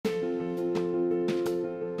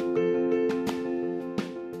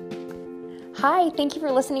Hi, thank you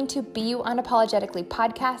for listening to Be You Unapologetically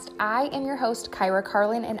podcast. I am your host, Kyra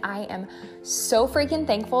Carlin, and I am so freaking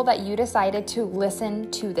thankful that you decided to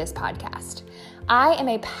listen to this podcast. I am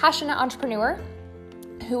a passionate entrepreneur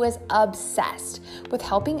who is obsessed with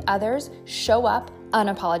helping others show up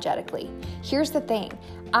unapologetically. Here's the thing.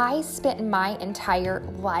 I spent my entire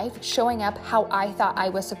life showing up how I thought I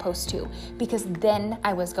was supposed to, because then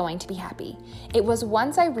I was going to be happy. It was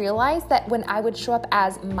once I realized that when I would show up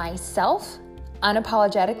as myself,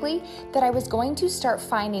 unapologetically, that I was going to start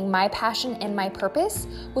finding my passion and my purpose,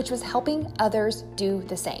 which was helping others do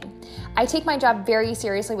the same. I take my job very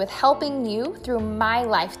seriously with helping you through my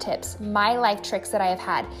life tips, my life tricks that I have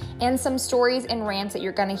had, and some stories and rants that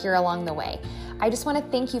you're going to hear along the way. I just want to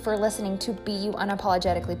thank you for listening to Be You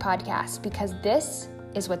Unapologetically podcast, because this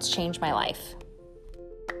is what's changed my life.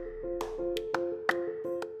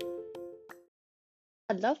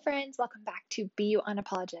 Hello, friends. Welcome back to Be You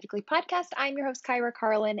Unapologetically podcast. I'm your host, Kyra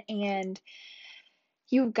Carlin, and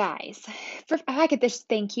you guys, if I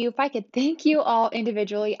could thank you all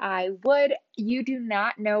individually, I would. You do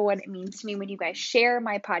not know what it means to me when you guys share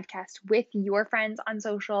my podcast with your friends on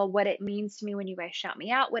social, what it means to me when you guys shout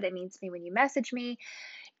me out, what it means to me when you message me.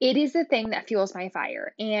 It is the thing that fuels my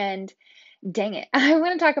fire. And dang it, I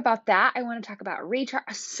want to talk about that. I want to talk about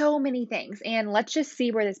recharge, so many things. And let's just see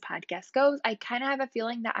where this podcast goes. I kind of have a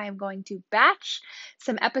feeling that I am going to batch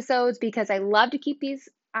some episodes because I love to keep these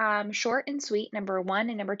short and sweet, number one.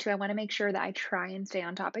 And number two, I want to make sure that I try and stay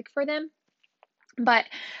on topic for them. But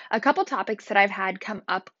a couple topics that I've had come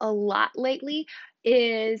up a lot lately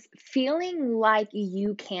is feeling like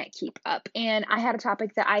you can't keep up. And I had a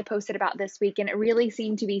topic that I posted about this week, and it really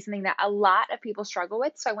seemed to be something that a lot of people struggle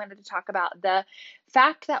with. So I wanted to talk about the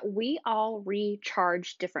fact that we all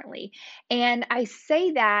recharge differently. And I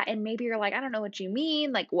say that, and maybe you're like, I don't know what you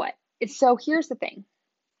mean. Like what? So here's the thing.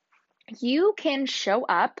 You can show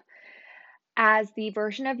up as the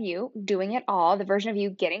version of you doing it all, the version of you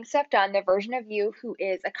getting stuff done, the version of you who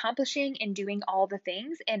is accomplishing and doing all the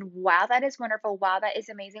things. And while that is wonderful, while that is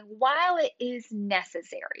amazing, while it is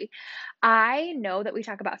necessary, I know that we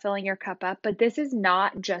talk about filling your cup up, but this is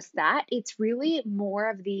not just that. It's really more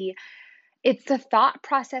of it's the thought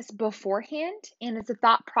process beforehand, and it's a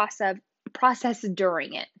thought process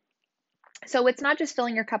during it. So it's not just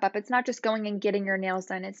filling your cup up. It's not just going and getting your nails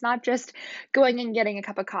done. It's not just going and getting a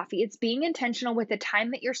cup of coffee. It's being intentional with the time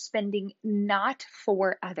that you're spending, not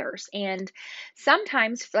for others. And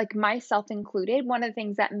sometimes, like myself included, one of the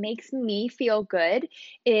things that makes me feel good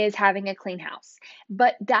is having a clean house.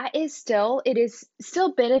 But it is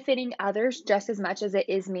still benefiting others just as much as it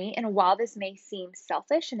is me. And while this may seem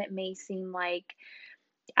selfish and it may seem like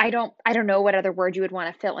I don't know what other word you would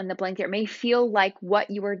want to fill in the blank. It may feel like what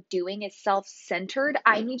you are doing is self-centered.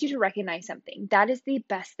 I need you to recognize something. That is the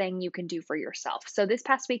best thing you can do for yourself. So this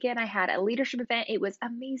past weekend, I had a leadership event. It was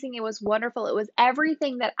amazing. It was wonderful. It was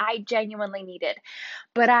everything that I genuinely needed.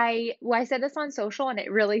 But I said this on social, and it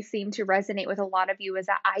really seemed to resonate with a lot of you, is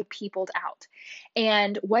that I peopled out.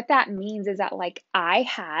 And what that means is that like I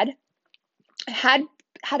had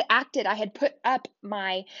acted, I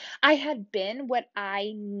had been what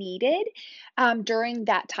I needed during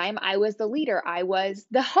that time. I was the leader, I was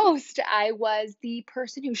the host, I was the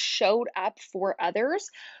person who showed up for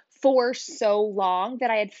others for so long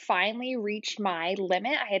that I had finally reached my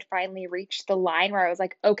limit. I had finally reached the line where I was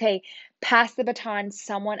like, okay, pass the baton,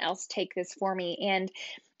 someone else take this for me. And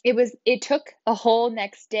it took a whole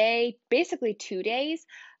next day, basically 2 days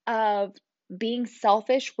of being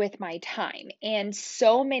selfish with my time. And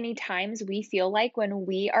so many times we feel like when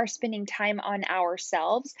we are spending time on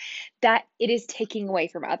ourselves, that it is taking away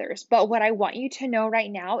from others. But what I want you to know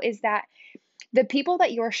right now is that the people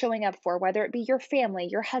that you're showing up for, whether it be your family,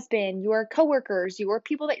 your husband, your coworkers, your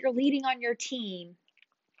people that you're leading on your team,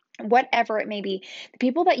 whatever it may be, the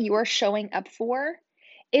people that you are showing up for,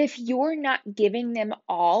 if you're not giving them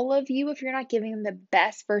all of you, if you're not giving them the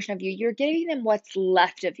best version of you, you're giving them what's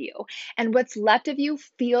left of you. And what's left of you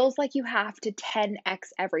feels like you have to 10x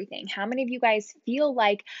everything. How many of you guys feel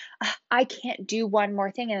like, I can't do one more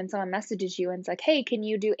thing? And then someone messages you and it's like, hey, can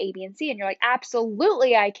you do A, B, and C? And you're like,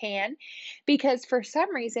 absolutely, I can. Because for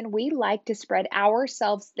some reason, we like to spread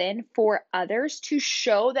ourselves thin for others to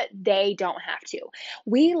show that they don't have to.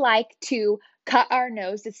 We like to cut our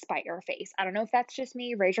nose to spite our face. I don't know if that's just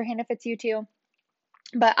me. Raise your hand if it's you too.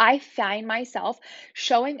 But I find myself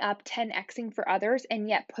showing up 10xing for others and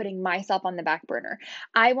yet putting myself on the back burner.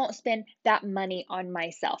 I won't spend that money on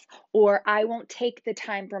myself, or I won't take the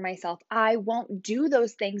time for myself. I won't do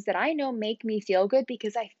those things that I know make me feel good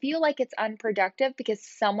because I feel like it's unproductive because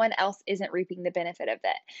someone else isn't reaping the benefit of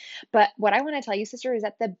it. But what I want to tell you, sister, is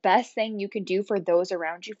that the best thing you can do for those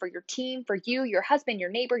around you, for your team, for you, your husband, your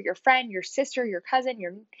neighbor, your friend, your sister, your cousin,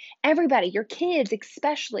 your everybody, your kids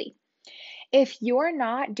especially, if you're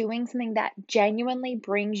not doing something that genuinely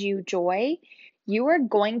brings you joy, you are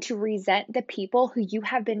going to resent the people who you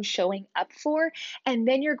have been showing up for, and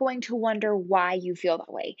then you're going to wonder why you feel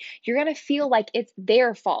that way. You're going to feel like it's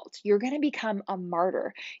their fault. You're going to become a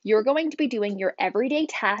martyr. You're going to be doing your everyday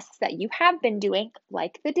tasks that you have been doing,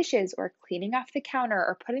 like the dishes, or cleaning off the counter,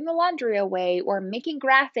 or putting the laundry away, or making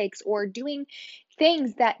graphics, or doing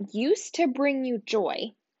things that used to bring you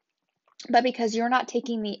joy, but because you're not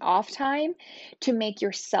taking the off time to make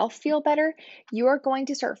yourself feel better, you're going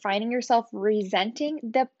to start finding yourself resenting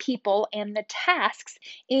the people and the tasks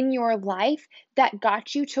in your life that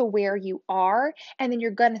got you to where you are. And then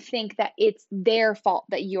you're going to think that it's their fault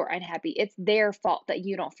that you're unhappy. It's their fault that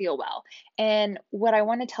you don't feel well. And what I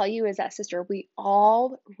want to tell you is that, sister, we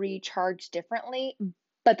all recharge differently.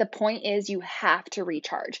 But the point is, you have to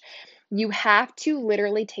recharge. You have to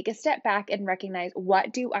literally take a step back and recognize,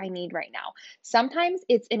 what do I need right now? Sometimes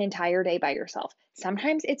it's an entire day by yourself.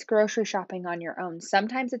 Sometimes it's grocery shopping on your own.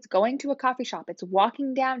 Sometimes it's going to a coffee shop. It's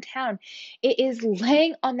walking downtown. It is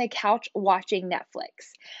laying on the couch watching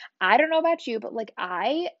Netflix. I don't know about you, but like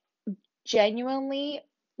I genuinely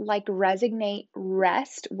like resignate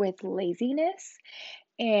rest with laziness.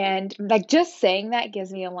 And like just saying that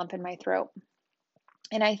gives me a lump in my throat.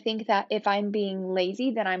 And I think that if I'm being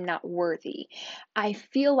lazy, then I'm not worthy. I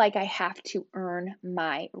feel like I have to earn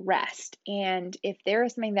my rest. And if there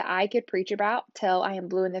is something that I could preach about till I am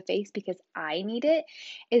blue in the face because I need it,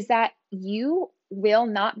 is that you will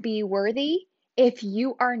not be worthy if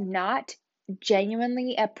you are not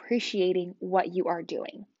genuinely appreciating what you are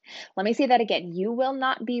doing. Let me say that again. You will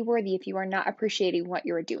not be worthy if you are not appreciating what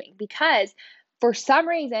you're doing, because for some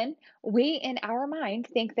reason, we in our mind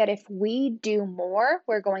think that if we do more,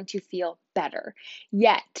 we're going to feel better.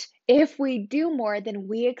 Yet, if we do more, then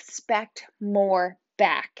we expect more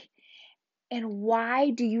back. And why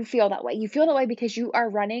do you feel that way? You feel that way because you are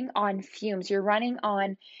running on fumes. You're running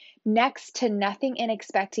on next to nothing and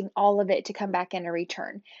expecting all of it to come back in a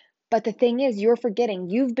return. But the thing is, you're forgetting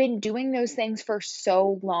you've been doing those things for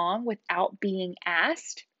so long without being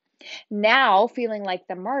asked, now feeling like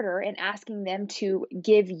the martyr and asking them to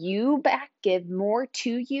give you back, give more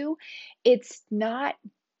to you. It's not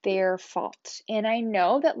their fault. And I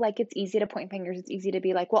know that like it's easy to point fingers. It's easy to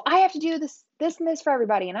be like, well, I have to do this and this for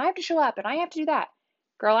everybody, and I have to show up and I have to do that.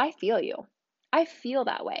 Girl, I feel you. I feel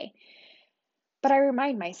that way. But I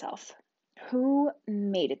remind myself, who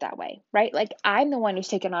made it that way, right? Like I'm the one who's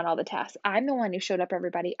taken on all the tasks. I'm the one who showed up for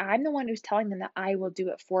everybody. I'm the one who's telling them that I will do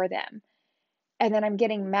it for them. And then I'm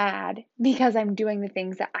getting mad because I'm doing the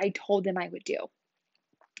things that I told them I would do.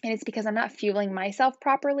 And it's because I'm not fueling myself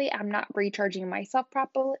properly. I'm not recharging myself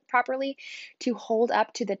properly to hold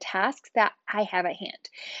up to the tasks that I have at hand.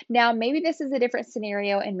 Now, maybe this is a different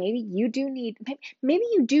scenario, and maybe you do need, maybe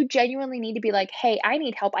you do genuinely need to be like, hey, I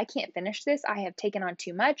need help. I can't finish this. I have taken on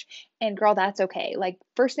too much. And girl, that's okay. Like,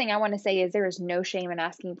 first thing I want to say is there is no shame in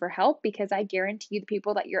asking for help, because I guarantee you the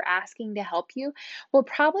people that you're asking to help you will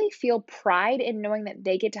probably feel pride in knowing that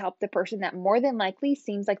they get to help the person that more than likely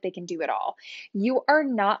seems like they can do it all. You are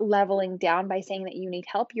not leveling down by saying that you need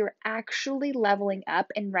help. You're actually leveling up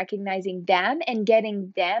and recognizing them and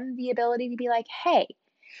getting them the ability to be like, hey,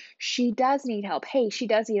 she does need help. Hey, she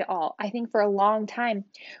does need it all. I think for a long time,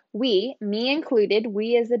 me included,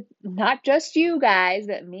 we as a, not just you guys,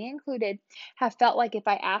 but me included, have felt like if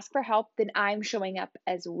I ask for help, then I'm showing up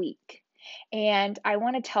as weak. And I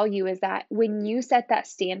want to tell you is that when you set that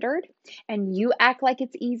standard and you act like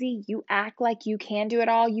it's easy, you act like you can do it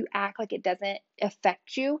all, you act like it doesn't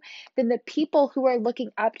affect you, then the people who are looking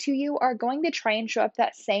up to you are going to try and show up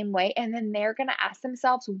that same way. And then they're going to ask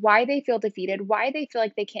themselves why they feel defeated, why they feel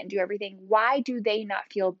like they can't do everything, why do they not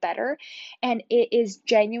feel better? And it is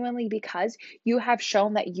genuinely because you have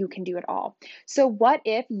shown that you can do it all. So, what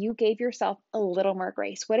if you gave yourself a little more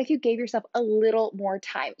grace? What if you gave yourself a little more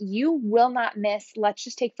time? You will not miss, let's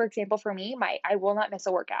just take, for example, for me, I will not miss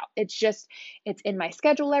a workout. It's in my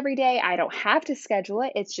schedule every day. I don't have to schedule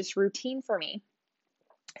it, it's just routine for me.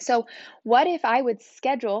 So, what if I would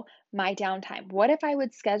schedule my downtime? What if I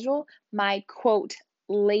would schedule my quote,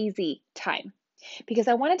 lazy time? Because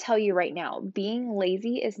I want to tell you right now, being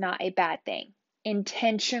lazy is not a bad thing.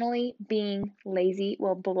 Intentionally being lazy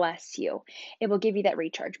will bless you. It will give you that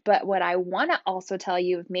recharge. But what I want to also tell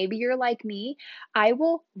you, if maybe you're like me, I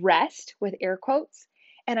will rest with air quotes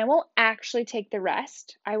and I won't actually take the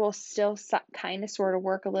rest. I will still kind of sort of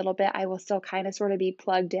work a little bit. I will still kind of sort of be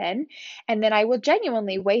plugged in. And then I will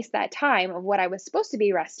genuinely waste that time of what I was supposed to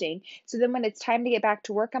be resting. So then when it's time to get back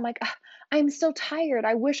to work, I'm like, I'm still tired.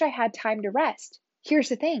 I wish I had time to rest. Here's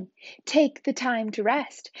the thing. Take the time to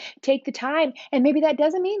rest. Take the time. And maybe that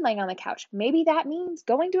doesn't mean laying on the couch. Maybe that means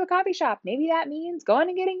going to a coffee shop. Maybe that means going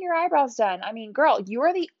and getting your eyebrows done. I mean, girl,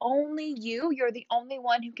 you're the only you. You're the only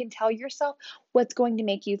one who can tell yourself what's going to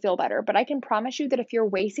make you feel better. But I can promise you that if you're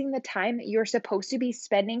wasting the time that you're supposed to be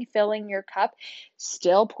spending filling your cup,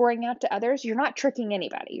 still pouring out to others, you're not tricking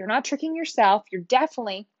anybody. You're not tricking yourself. You're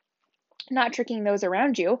definitely not tricking those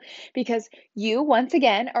around you, because you, once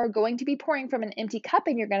again, are going to be pouring from an empty cup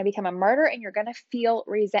and you're going to become a martyr and you're going to feel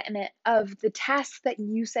resentment of the tasks that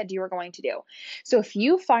you said you were going to do. So if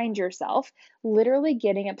you find yourself literally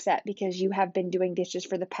getting upset because you have been doing dishes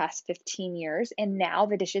for the past 15 years and now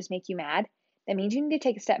the dishes make you mad, that means you need to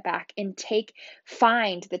take a step back and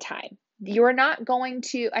find the time. You're not going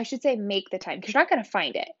to, I should say, make the time, because you're not going to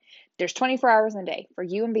find it. There's 24 hours in a day for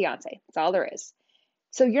you and Beyonce. That's all there is.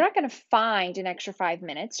 So you're not going to find an extra 5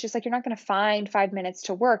 minutes, just like you're not going to find 5 minutes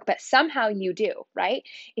to work, but somehow you do, right?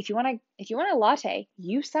 If you want a latte,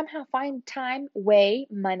 you somehow find time, way,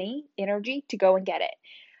 money, energy to go and get it.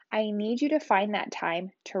 I need you to find that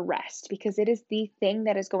time to rest, because it is the thing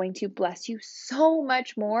that is going to bless you so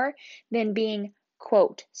much more than being,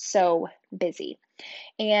 quote, so busy.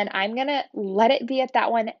 And I'm going to let it be at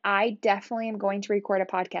that one. I definitely am going to record a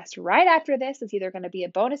podcast right after this. It's either going to be a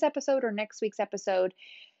bonus episode or next week's episode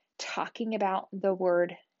talking about the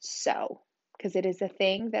word so, because it is a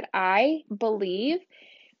thing that I believe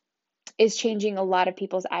is changing a lot of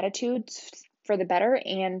people's attitudes for the better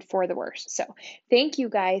and for the worse. So thank you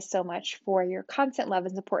guys so much for your constant love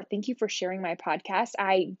and support. Thank you for sharing my podcast.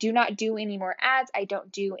 I do not do any more ads. I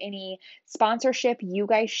don't do any sponsorship. You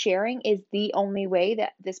guys sharing is the only way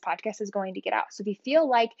that this podcast is going to get out. So if you feel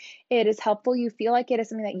like it is helpful, you feel like it is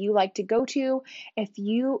something that you like to go to, if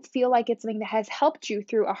you feel like it's something that has helped you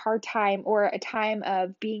through a hard time or a time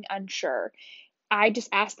of being unsure, I just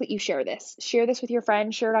ask that you share this. Share this with your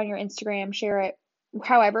friends, share it on your Instagram, share it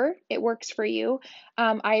however it works for you.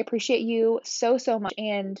 I appreciate you so, so much,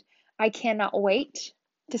 and I cannot wait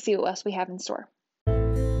to see what else we have in store.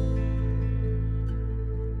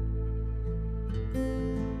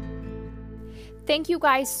 Thank you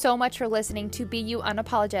guys so much for listening to Be You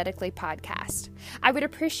Unapologetically podcast. I would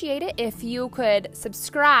appreciate it if you could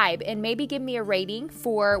subscribe and maybe give me a rating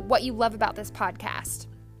for what you love about this podcast.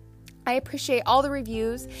 I appreciate all the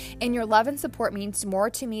reviews, and your love and support means more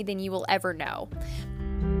to me than you will ever know.